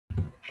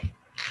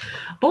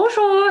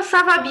Bonjour,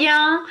 ça va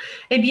bien?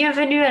 Et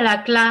bienvenue à la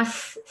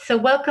classe. So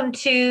welcome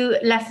to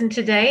lesson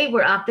today.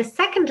 We're at the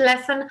second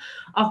lesson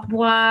of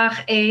Boire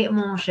et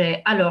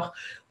Manger. Alors,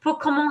 pour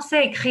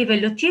commencer, écrivez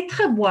le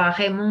titre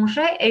Boire et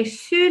Manger et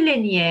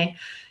soulignez.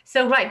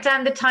 So write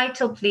down the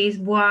title, please,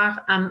 Boire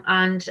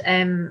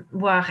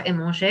Boire et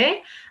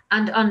Manger,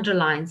 and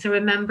underline. So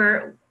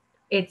remember,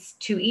 it's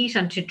to eat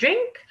and to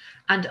drink,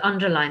 and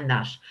underline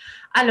that.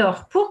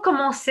 Alors, pour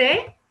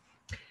commencer,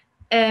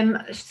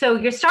 so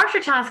your starter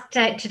task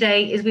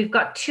today is we've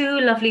got two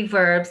lovely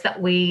verbs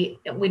that we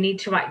need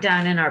to write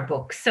down in our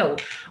book. So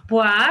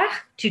boire,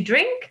 to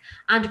drink,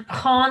 and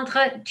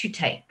prendre, to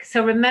take.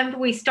 So remember,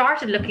 we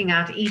started looking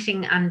at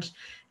eating and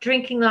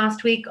drinking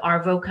last week,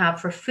 our vocab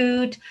for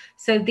food.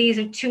 So these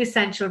are two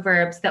essential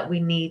verbs that we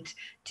need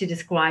to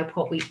describe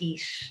what we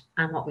eat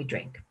and what we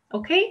drink.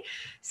 Okay,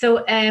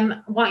 so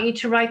want you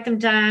to write them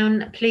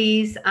down,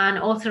 please, and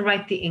also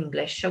write the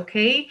English,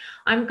 okay?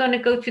 I'm going to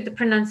go through the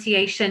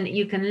pronunciation.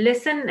 You can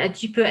listen,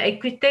 tu peux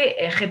écouter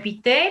et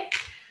répéter.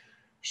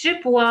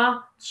 Je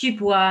bois, tu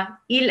bois,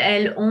 il,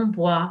 elle, on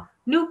boit,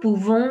 nous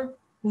pouvons,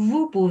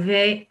 vous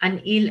pouvez,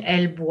 and il,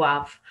 elle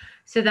boivent.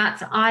 So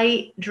that's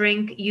I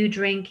drink, you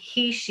drink,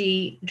 he,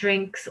 she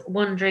drinks,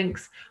 one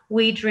drinks,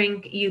 we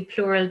drink, you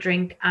plural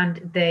drink,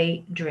 and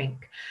they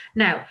drink.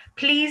 Now,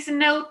 please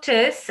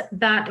notice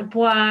that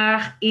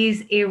boire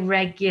is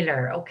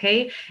irregular,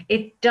 okay?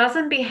 It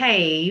doesn't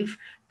behave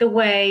the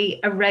way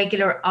a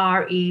regular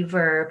RE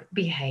verb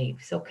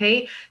behaves,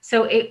 okay?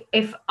 So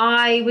if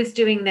I was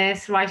doing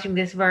this, writing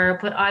this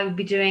verb, what I would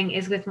be doing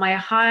is with my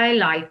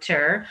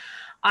highlighter,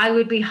 I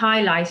would be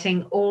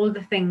highlighting all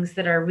the things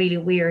that are really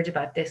weird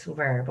about this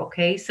verb,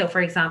 okay? So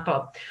for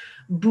example,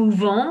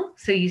 bouvons,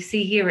 so you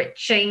see here it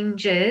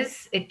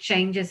changes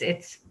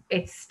its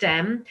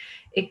stem.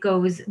 It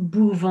goes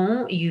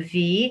bouvons,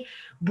 UV,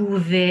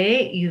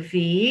 buvez,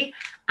 UV,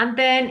 and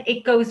then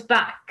it goes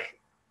back.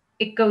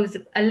 It goes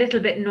a little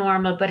bit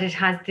normal, but it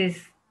has this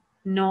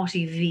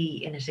naughty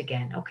V in it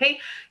again, okay?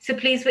 So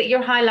please, with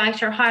your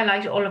highlighter,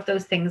 highlight all of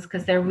those things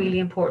because they're really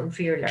important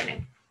for your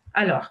learning.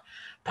 Alors,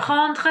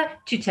 prendre,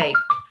 to take.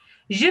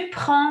 Je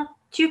prends,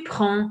 tu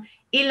prends,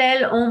 il,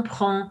 elle, on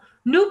prend,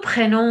 nous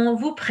prenons,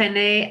 vous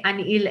prenez, and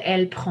il,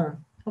 elle prend.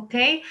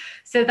 Okay,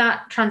 so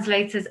that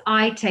translates as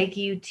I take,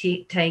 you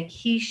take,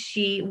 he,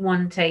 she,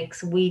 one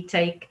takes, we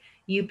take,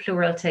 you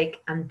plural take,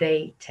 and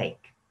they take.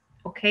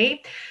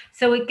 Okay,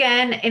 so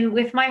again,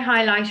 with my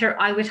highlighter,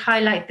 I would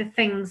highlight the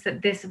things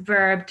that this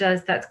verb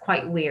does that's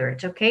quite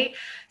weird. Okay,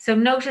 so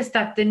notice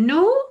that the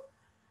nous,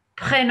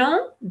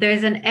 prenons,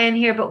 there's an N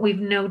here, but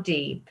we've no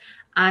D.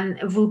 And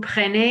vous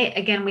prenez,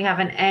 again, we have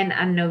an N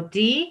and no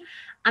D.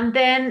 And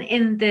then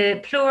in the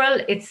plural,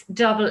 it's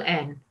double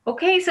N.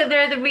 Okay, so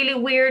they're the really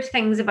weird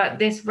things about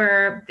this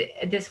verb,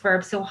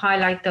 so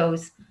highlight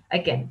those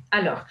again.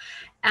 Alors,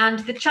 and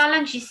the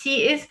challenge you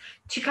see is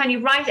to can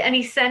you write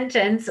any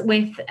sentence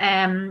with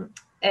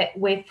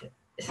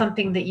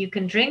something that you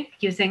can drink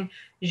using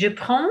je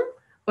prends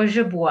or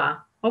je bois.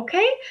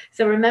 Okay,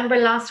 so remember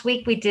last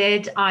week we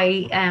did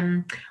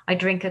I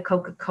drink a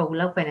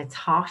Coca-Cola when it's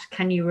hot.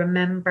 Can you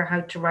remember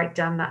how to write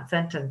down that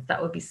sentence?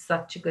 That would be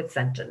such a good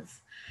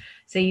sentence.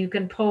 So you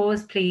can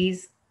pause,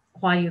 please,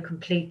 while you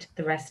complete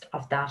the rest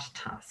of that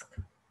task.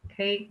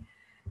 Okay,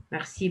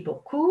 merci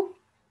beaucoup.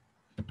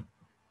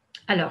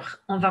 Alors,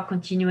 on va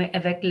continuer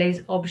avec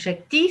les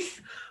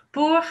objectifs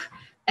pour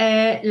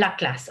la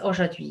classe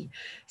aujourd'hui.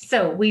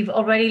 So we've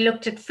already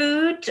looked at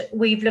food.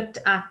 We've looked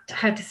at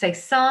how to say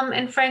some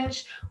in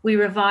French. We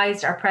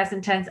revised our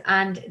present tense.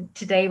 And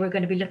today we're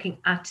going to be looking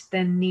at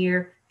the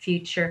near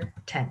future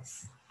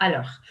tense.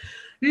 Alors,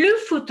 le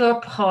futur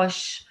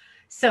proche.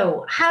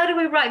 So how do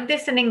we write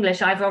this in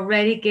English? I've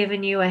already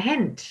given you a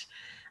hint.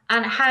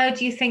 And how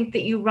do you think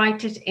that you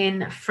write it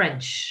in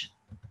French?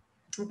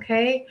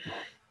 Okay.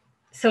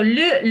 So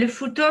le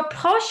futur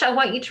proche, I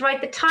want you to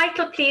write the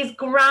title, please,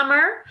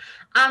 grammar.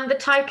 And the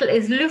title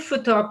is Le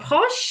futur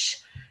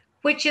proche,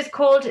 which is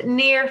called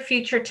near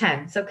future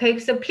tense. Okay,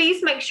 so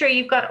please make sure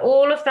you've got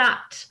all of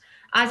that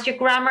as your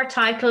grammar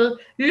title,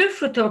 Le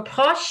futur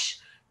proche,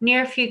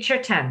 near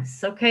future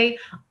tense. Okay,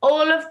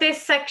 all of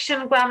this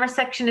section, grammar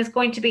section, is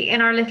going to be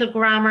in our little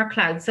grammar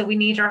cloud. So we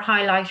need our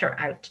highlighter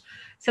out.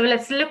 So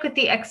let's look at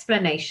the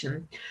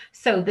explanation.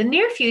 So the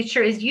near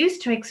future is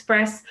used to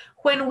express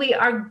when we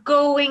are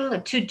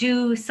going to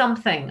do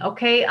something,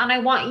 okay? And I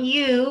want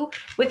you,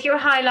 with your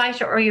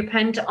highlighter or your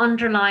pen, to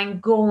underline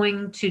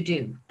going to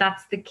do.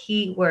 That's the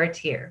key word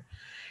here.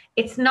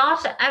 It's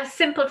not a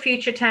simple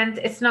future tense.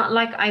 It's not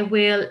like I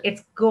will,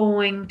 it's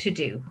going to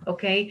do,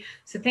 okay?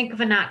 So think of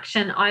an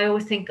action. I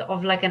always think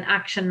of like an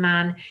action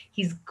man.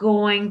 He's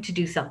going to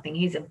do something.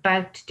 He's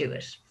about to do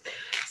it.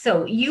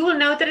 So you will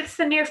know that it's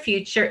the near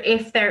future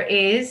if there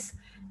is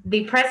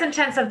the present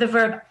tense of the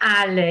verb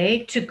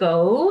aller, to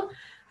go,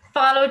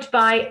 followed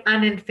by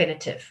an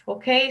infinitive.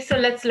 Okay, so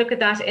let's look at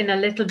that in a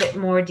little bit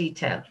more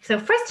detail. So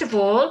first of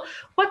all,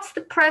 what's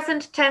the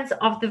present tense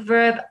of the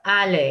verb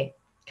aller?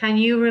 Can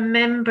you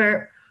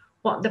remember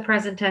what the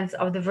present tense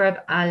of the verb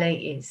aller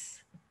is?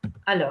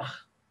 Alors,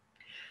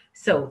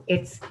 So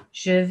it's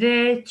je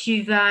vais,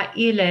 tu vas,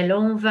 il, elle,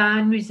 on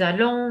va, nous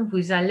allons,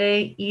 vous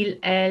allez, ils,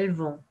 elles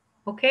vont.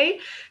 Okay,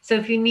 so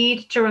if you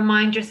need to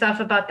remind yourself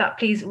about that,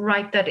 please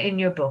write that in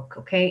your book.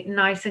 Okay,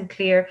 nice and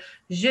clear.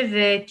 Je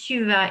vais,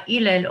 tu vas,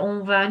 il, elle,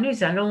 on va,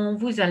 nous allons,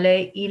 vous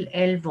allez, ils,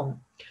 elles vont.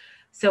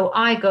 So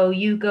I go,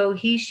 you go,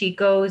 he, she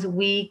goes,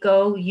 we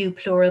go, you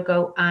plural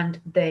go,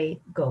 and they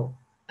go.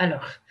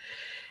 Alors,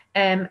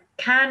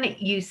 can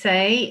you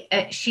say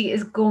she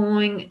is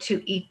going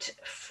to eat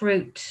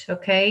fruit?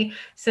 Okay,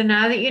 so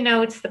now that you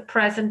know it's the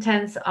present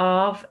tense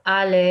of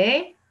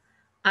aller,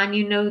 and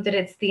you know that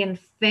it's the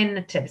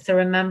infinitive. So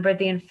remember,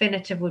 the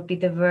infinitive would be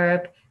the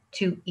verb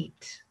to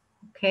eat.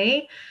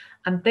 Okay,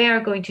 and they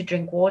are going to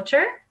drink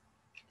water.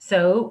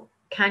 So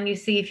can you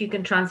see if you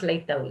can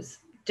translate those?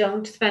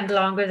 Don't spend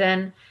longer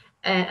than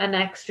an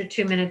extra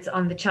 2 minutes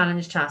on the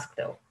challenge task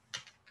though.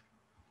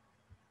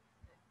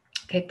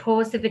 Okay,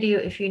 pause the video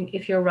if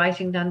you're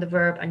writing down the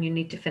verb and you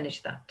need to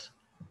finish that.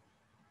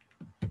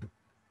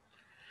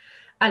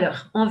 Alors,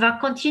 on va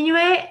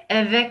continuer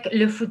avec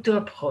le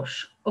futur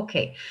proche.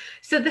 Okay,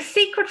 so the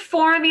secret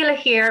formula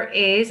here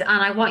is, and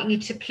I want you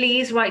to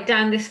please write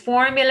down this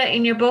formula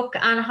in your book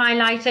and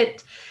highlight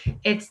it.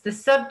 It's the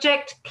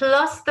subject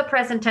plus the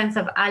present tense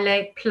of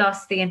aller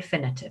plus the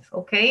infinitive,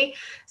 okay?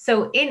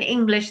 So in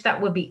English,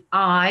 that would be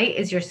I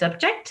is your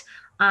subject,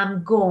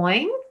 I'm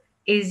going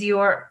is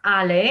your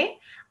aller,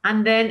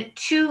 and then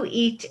to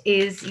eat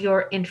is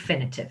your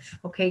infinitive,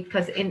 okay?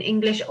 Because in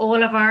English,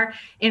 all of our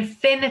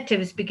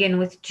infinitives begin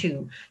with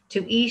to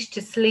eat,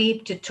 to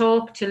sleep, to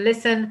talk, to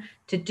listen,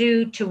 to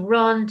do, to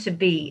run, to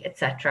be,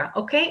 etc.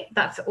 Okay,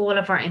 that's all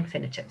of our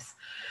infinitives.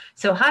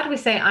 So how do we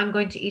say I'm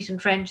going to eat in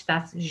French?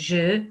 That's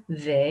je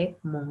vais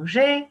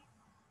manger.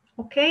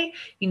 Okay,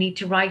 you need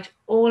to write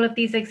all of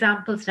these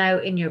examples now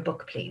in your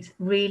book, please,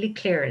 really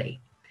clearly.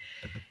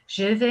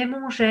 Je vais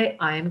manger,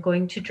 I am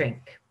going to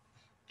drink.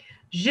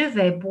 Je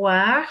vais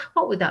boire,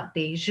 what would that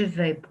be? Je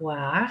vais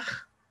boire.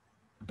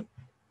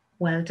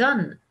 Well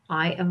done,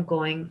 I am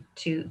going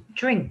to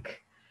drink.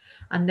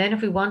 And then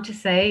if we want to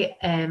say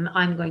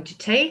I'm going to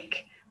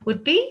take,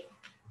 would be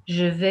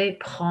je vais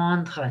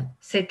prendre.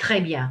 C'est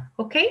très bien.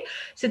 Okay,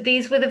 so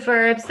these were the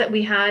verbs that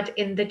we had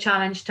in the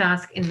challenge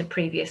task in the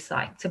previous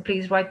slide. So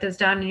please write those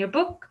down in your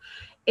book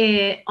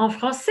en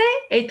français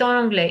et en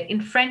anglais,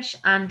 in French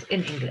and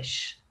in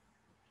English.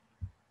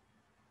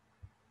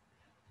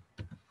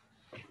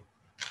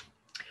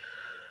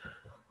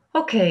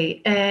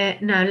 Okay,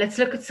 now let's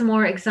look at some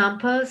more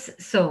examples.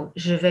 So,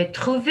 je vais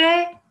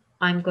trouver,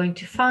 I'm going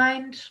to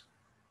find.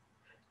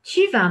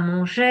 Tu vas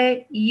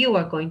manger, you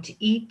are going to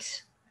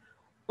eat.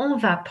 On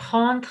va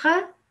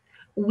prendre,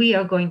 we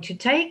are going to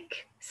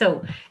take.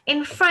 So,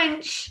 in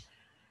French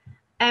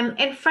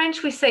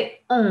we say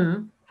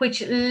on,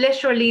 which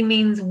literally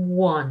means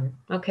one,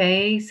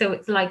 okay? So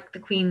it's like the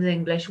Queen's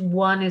English,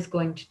 one is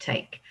going to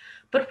take.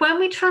 But when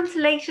we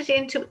translate it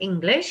into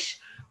English,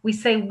 we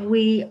say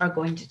we are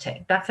going to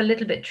take. That's a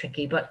little bit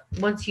tricky, but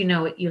once you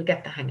know it, you'll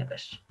get the hang of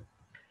it.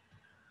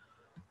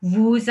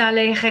 Vous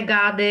allez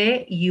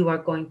regarder, you are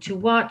going to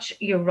watch.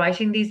 You're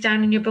writing these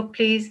down in your book,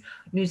 please.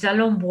 Nous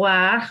allons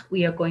boire,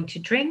 we are going to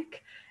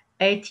drink.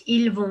 Et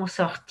ils vont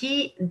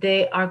sortir,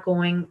 they are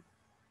going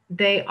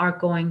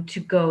to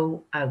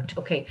go out.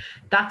 Okay,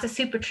 that's a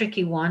super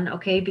tricky one,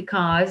 okay,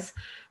 because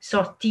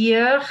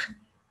sortir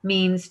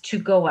means to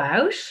go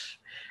out,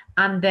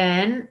 and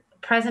then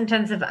present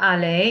tense of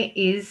aller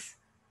is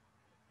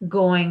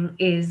going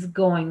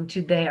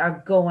to, they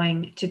are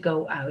going to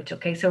go out.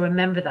 Okay, so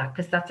remember that,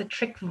 because that's a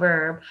trick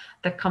verb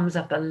that comes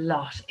up a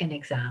lot in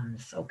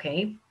exams.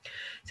 Okay,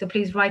 so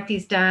please write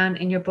these down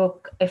in your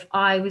book. If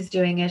I was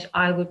doing it,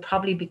 I would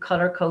probably be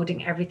color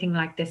coding everything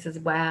like this as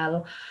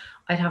well.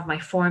 I'd have my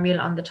formula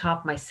on the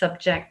top, my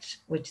subject,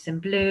 which is in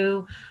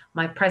blue,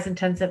 my present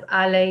tense of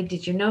aller.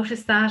 Did you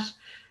notice that?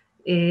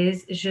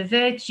 Is je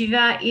vais, tu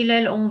vas, il,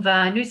 elle, on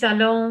va, nous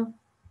allons,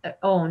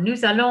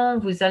 nous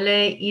allons, vous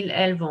allez, ils,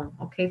 elles vont.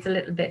 Okay, it's a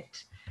little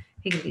bit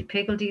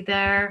higgledy-piggledy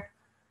there.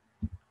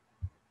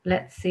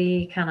 Let's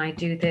see, can I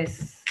do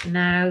this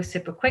now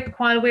super quick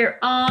while we're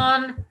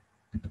on?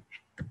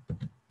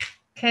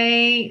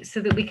 Okay,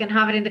 so that we can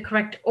have it in the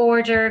correct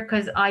order,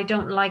 because I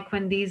don't like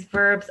when these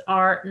verbs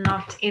are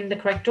not in the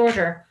correct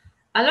order.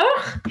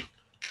 Alors,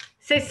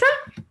 c'est ça?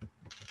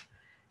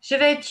 Je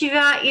vais, tu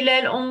vas, il,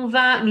 elle, on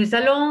va, nous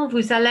allons,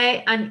 vous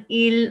allez, and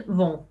ils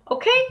vont.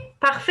 Okay,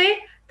 parfait.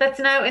 That's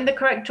now in the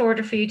correct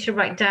order for you to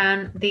write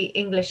down the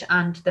English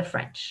and the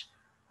French.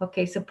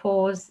 Okay, so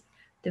pause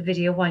the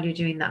video while you're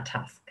doing that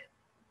task.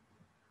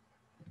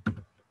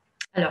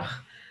 Alors,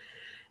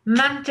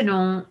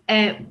 maintenant,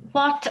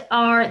 what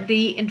are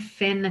the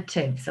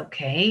infinitives?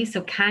 Okay, so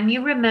can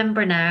you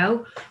remember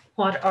now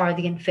what are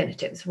the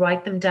infinitives?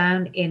 Write them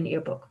down in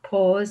your book.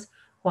 Pause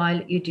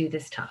while you do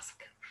this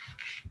task.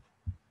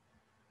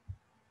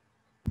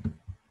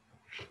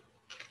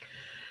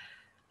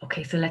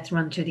 Okay, so let's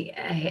run through the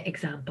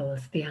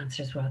examples, the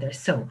answers rather.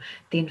 So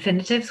the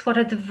infinitives, what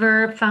are the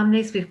verb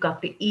families? We've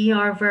got the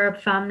ER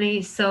verb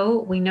family. So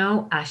we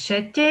know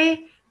acheter,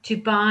 To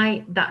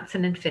buy, that's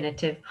an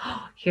infinitive.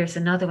 Oh, here's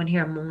another one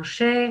here.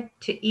 Manger,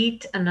 to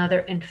eat, another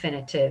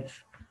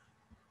infinitive.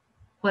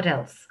 What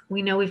else?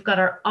 We know we've got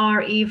our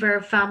RE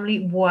verb family.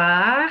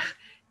 Boire,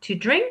 to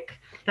drink.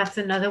 That's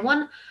another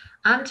one.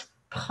 And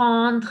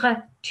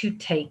prendre, to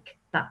take.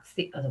 That's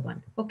the other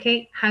one.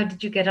 Okay, how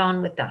did you get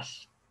on with that?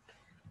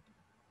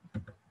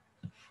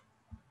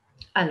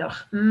 Alors,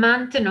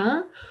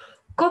 maintenant,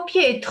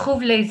 copier et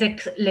trouve les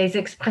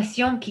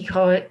expressions qui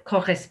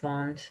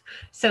correspondent.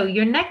 So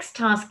your next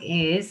task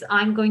is,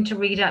 I'm going to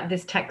read out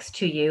this text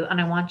to you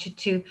and I want you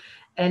to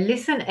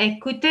listen,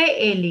 écouter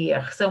et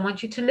lire. So I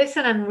want you to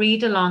listen and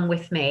read along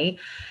with me.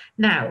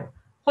 Now,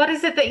 what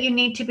is it that you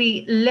need to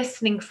be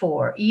listening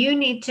for? You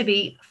need to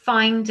be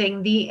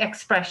finding the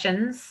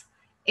expressions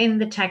in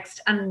the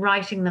text and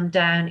writing them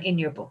down in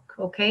your book,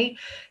 okay?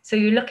 So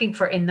you're looking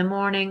for in the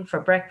morning, for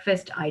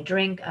breakfast, I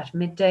drink, at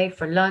midday,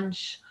 for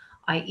lunch,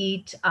 I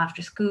eat,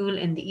 after school,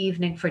 in the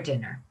evening, for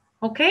dinner,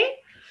 okay?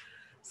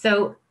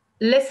 So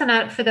listen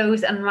out for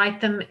those and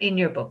write them in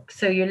your book.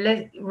 So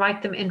you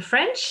write them in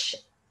French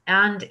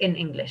and in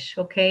English,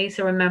 okay?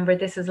 So remember,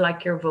 this is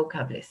like your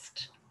vocab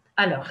list.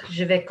 Alors,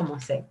 je vais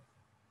commencer.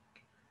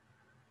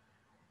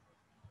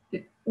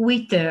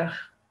 8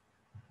 heures.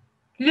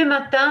 Le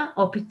matin,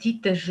 au petit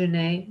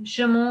déjeuner,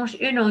 je mange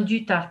une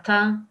ondue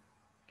tartare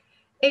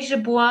et je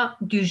bois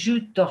du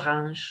jus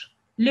d'orange.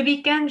 Le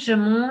week-end, je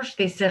mange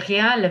des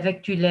céréales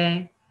avec du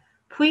lait.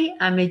 Puis,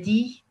 à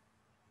midi,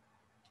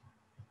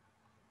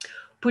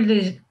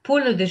 pour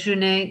le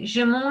déjeuner,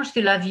 je mange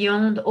de la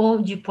viande ou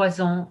du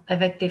poisson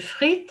avec des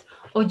frites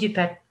ou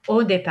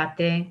des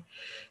pâtés.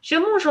 Je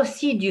mange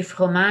aussi du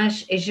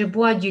fromage et je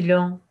bois du lait.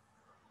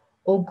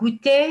 Au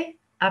goûter,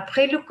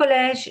 après le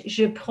collège,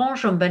 je prends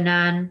une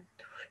banane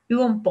ou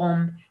une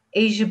pomme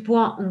et je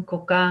bois un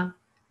coca.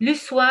 Le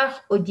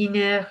soir, au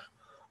dîner,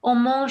 on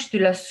mange de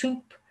la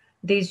soupe,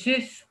 des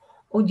œufs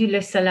ou de la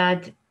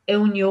salade et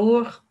un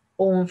yaourt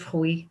ou un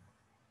fruit.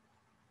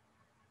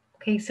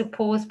 Okay, so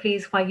pause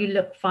please while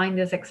you find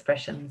those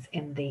expressions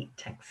in the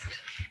text.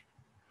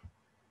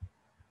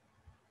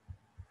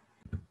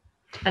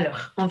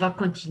 Alors, on va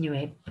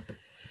continuer.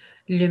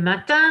 Le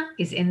matin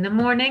is in the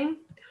morning.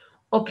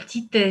 Au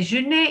petit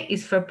déjeuner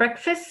is for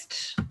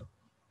breakfast.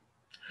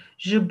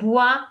 Je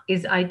bois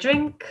is I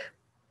drink.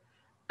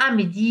 À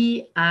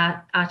midi,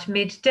 at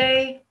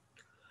midday.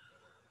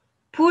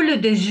 Pour le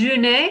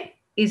déjeuner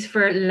is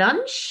for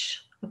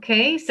lunch.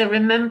 Okay, so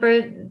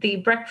remember the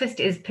breakfast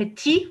is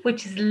petit,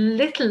 which is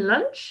little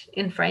lunch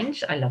in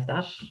French. I love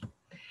that.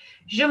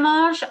 Je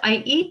mange,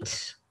 I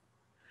eat.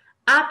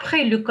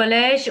 Après le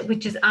collège,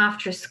 which is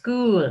after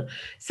school.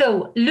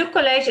 So le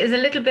collège is a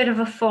little bit of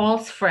a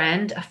false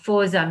friend, a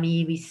faux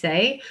ami, we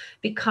say,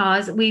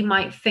 because we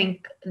might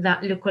think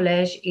that le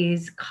collège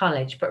is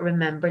college, but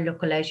remember, le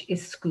collège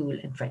is school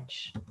in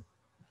French.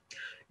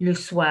 Le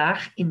soir,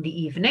 in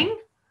the evening,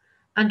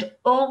 and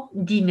au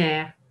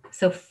dîner,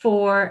 so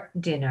for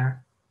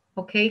dinner.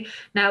 Okay,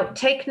 now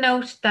take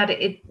note that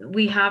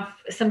we have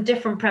some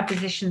different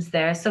prepositions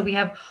there. So we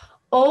have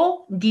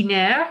au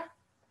dîner,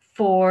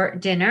 for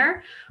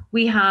dinner.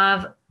 We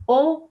have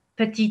au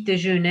petit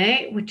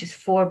déjeuner, which is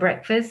for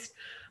breakfast,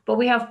 but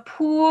we have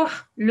pour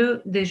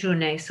le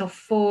déjeuner, so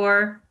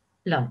for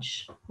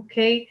lunch.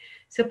 Okay,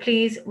 so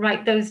please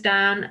write those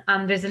down,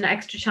 and there's an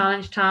extra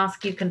challenge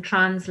task. You can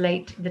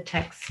translate the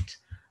text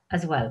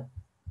as well.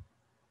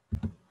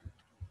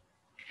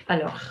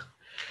 Alors,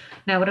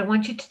 now what I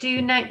want you to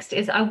do next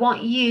is I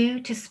want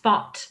you to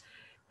spot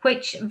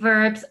which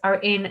verbs are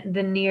in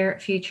the near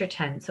future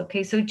tense.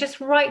 Okay, so just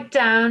write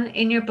down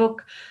in your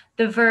book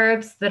the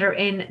verbs that are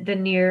in the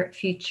near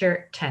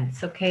future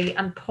tense. Okay,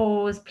 and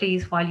pause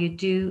please while you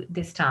do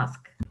this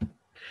task.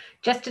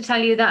 Just to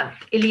tell you that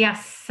il y a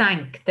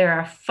 5, there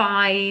are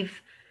five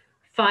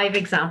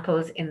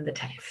examples in the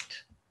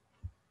text.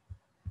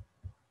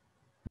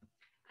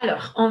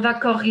 Alors, on va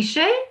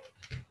corriger.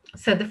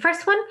 So the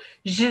first one,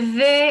 je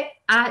vais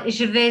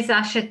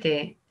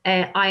acheter.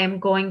 I am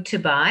going to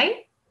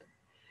buy.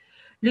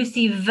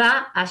 Lucie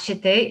va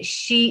acheter.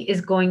 She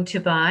is going to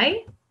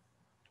buy.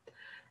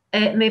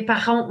 Mes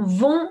parents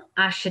vont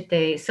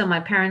acheter. So my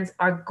parents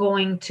are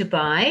going to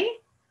buy.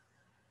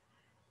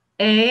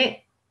 Et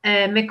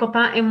mes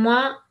copains et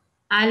moi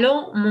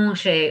allons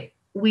manger.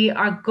 We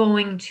are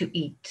going to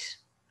eat.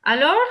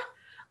 Alors,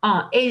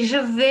 et je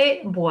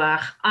vais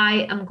boire.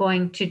 I am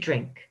going to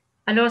drink.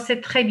 Alors,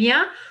 c'est très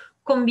bien.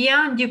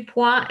 Combien de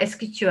points est-ce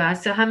que tu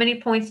as? So how many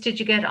points did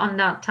you get on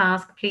that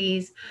task,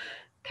 please?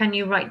 Can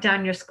you write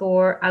down your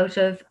score out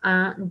of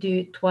 1,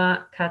 2, 3,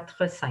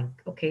 4, 5?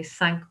 Okay,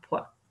 5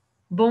 points.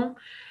 Bon.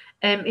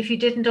 If you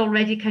didn't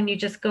already, can you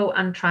just go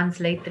and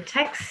translate the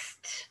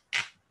text?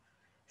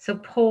 So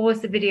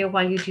pause the video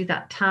while you do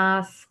that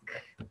task.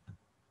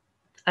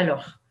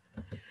 Alors.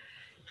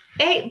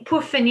 Et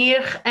pour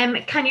finir,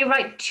 can you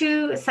write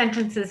 2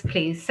 sentences,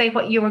 please? Say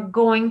what you are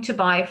going to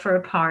buy for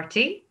a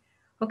party.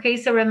 Okay,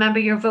 so remember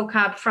your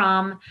vocab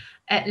from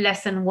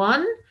lesson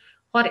 1.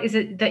 What is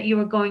it that you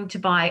are going to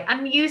buy?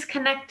 And use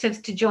connectives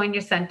to join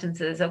your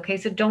sentences, okay?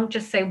 So don't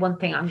just say one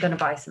thing, I'm going to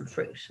buy some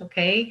fruit,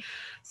 okay?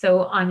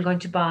 So I'm going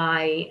to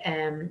buy,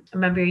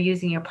 remember you're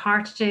using your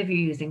partitive, you're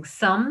using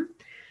some.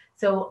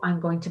 So I'm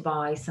going to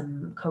buy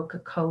some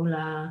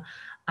Coca-Cola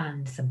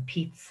and some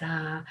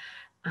pizza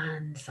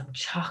and some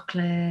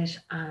chocolate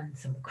and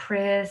some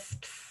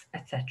crisps,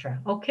 etc.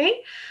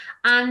 Okay?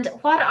 And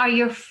what are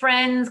your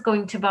friends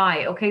going to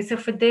buy? Okay, so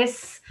for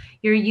this,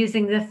 you're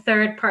using the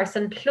third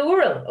person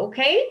plural,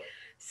 okay?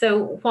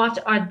 So what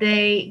are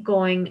they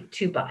going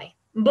to buy?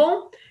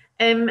 Bon,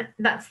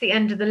 that's the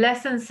end of the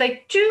lesson.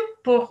 C'est tout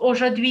pour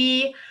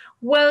aujourd'hui.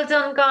 Well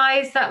done,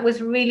 guys. That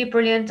was really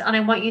brilliant. And I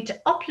want you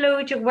to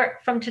upload your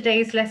work from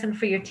today's lesson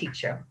for your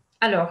teacher.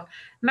 Alors,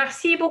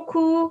 merci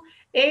beaucoup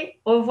et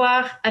au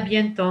revoir. À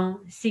bientôt.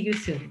 See you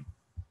soon.